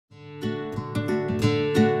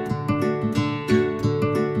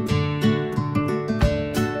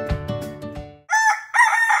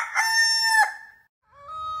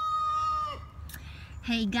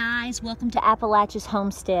guys, welcome to Appalachia's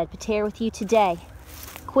Homestead. Patara with you today.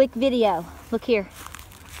 Quick video. Look here.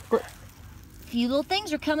 Look. A few little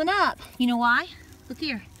things are coming up. You know why? Look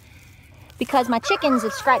here. Because my chickens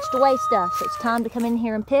have scratched away stuff, so it's time to come in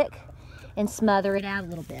here and pick and smother it out a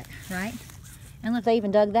little bit, right? And look, they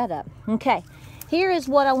even dug that up. Okay, here is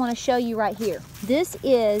what I want to show you right here. This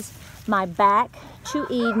is my back to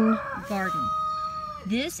Eden garden.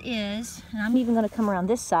 This is, and I'm even going to come around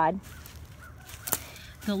this side,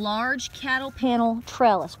 the large cattle panel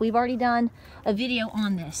trellis. We've already done a video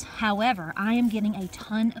on this. However, I am getting a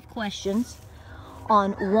ton of questions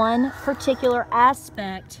on one particular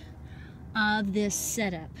aspect of this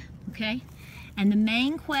setup, okay? And the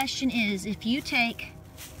main question is, if you take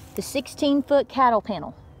the 16-foot cattle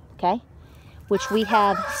panel, okay, which we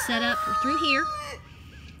have set up through here,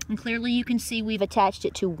 and clearly you can see we've attached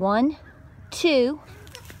it to 1, 2,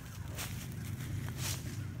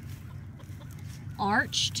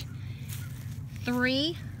 arched,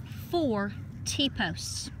 3, 4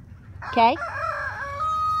 T-posts, okay?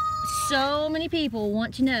 So many people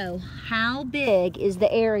want to know, how big is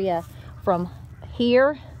the area from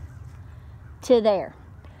here to there?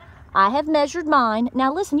 I have measured mine.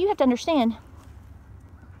 Now listen, you have to understand,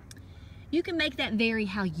 you can make that vary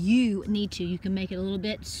how you need to. You can make it a little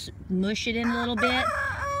bit, mush it in a little bit.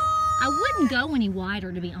 I wouldn't go any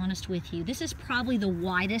wider, to be honest with you. This is probably the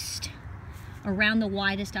widest, around the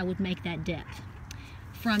widest I would make that depth.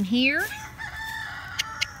 From here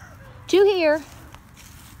to here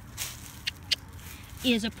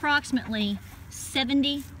is approximately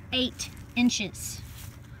 78 inches,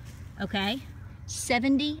 okay?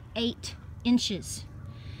 78 inches.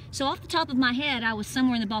 So off the top of my head, I was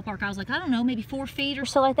somewhere in the ballpark. I was like, I don't know, maybe 4 feet or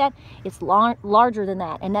so like that. It's larger than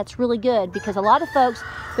that, and that's really good because a lot of folks,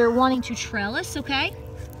 they're wanting to trellis, okay?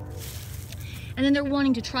 And then they're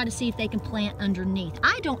wanting to try to see if they can plant underneath.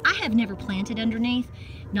 I have never planted underneath,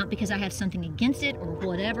 not because I have something against it or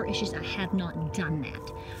whatever, it's just I have not done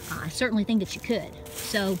that. I certainly think that you could.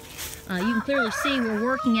 So you can clearly see we're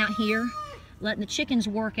working out here, letting the chickens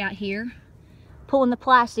work out here, pulling the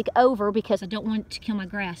plastic over because I don't want it to kill my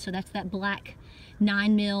grass. So that's that black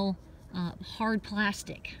 9mm hard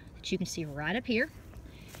plastic that you can see right up here.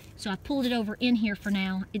 So I pulled it over in here for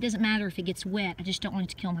now. It doesn't matter if it gets wet. I just don't want it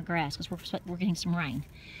to kill my grass because we're getting some rain.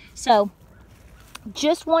 So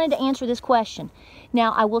just wanted to answer this question.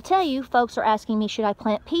 Now I will tell you, folks are asking me, should I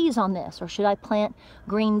plant peas on this or should I plant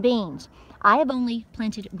green beans? I have only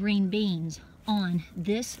planted green beans on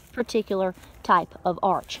this particular type of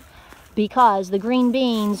arch because the green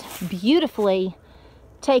beans beautifully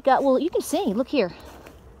take up, well, you can see, look here.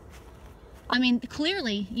 I mean,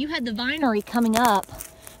 clearly you had the vinery coming up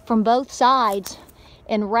from both sides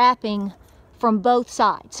and wrapping from both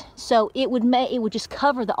sides. So it would just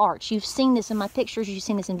cover the arch. You've seen this in my pictures, you've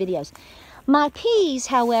seen this in videos. My peas,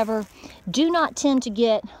 however, do not tend to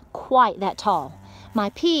get quite that tall. My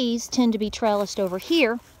peas tend to be trellised over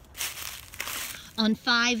here on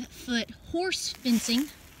 5-foot horse fencing,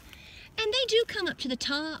 and they do come up to the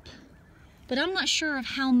top, but I'm not sure of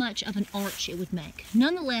how much of an arch it would make.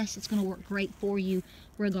 Nonetheless, it's going to work great for you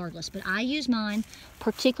regardless, but I use mine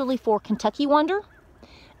particularly for Kentucky Wonder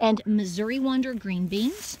and Missouri Wonder green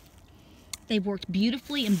beans. They've worked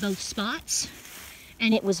beautifully in both spots,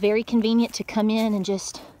 and it was very convenient to come in and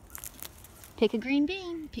just pick a green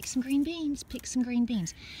bean, pick some green beans, pick some green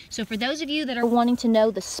beans. So for those of you that are wanting to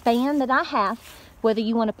know the span that I have, whether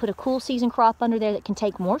you want to put a cool season crop under there that can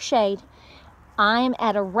take more shade, I'm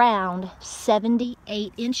at around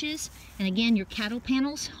 78 inches. And again, your cattle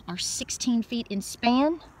panels are 16 feet in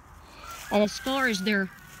span. And as far as their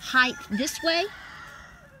height this way,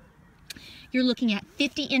 you're looking at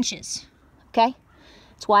 50 inches, okay?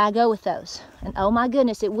 That's why I go with those. And oh my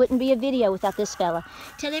goodness, it wouldn't be a video without this fella.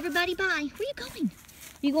 Tell everybody bye. Where are you going?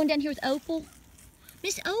 Are you going down here with Opal?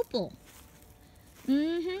 Miss Opal.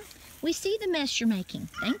 We see the mess you're making.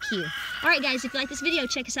 Thank you. All right, guys, if you like this video,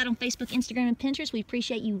 check us out on Facebook, Instagram, and Pinterest. We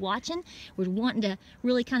appreciate you watching. We're wanting to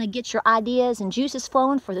really kind of get your ideas and juices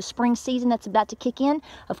flowing for the spring season that's about to kick in.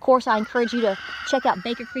 Of course, I encourage you to check out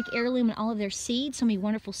Baker Creek Heirloom and all of their seeds, so many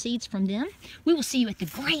wonderful seeds from them. We will see you at the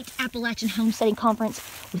great Appalachian Homesteading Conference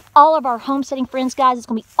with all of our homesteading friends, guys. It's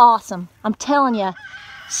going to be awesome. I'm telling you.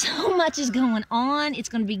 So much is going on. It's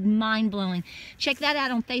going to be mind-blowing. Check that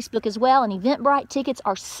out on Facebook as well. And Eventbrite tickets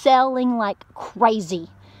are selling like crazy.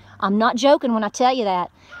 I'm not joking when I tell you that.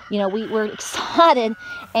 You know, we're excited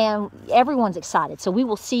and everyone's excited. So we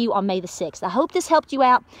will see you on May the 6th. I hope this helped you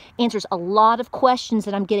out. Answers a lot of questions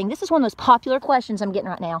that I'm getting. This is one of those popular questions I'm getting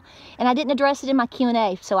right now. And I didn't address it in my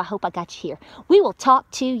Q&A, so I hope I got you here. We will talk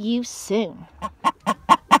to you soon.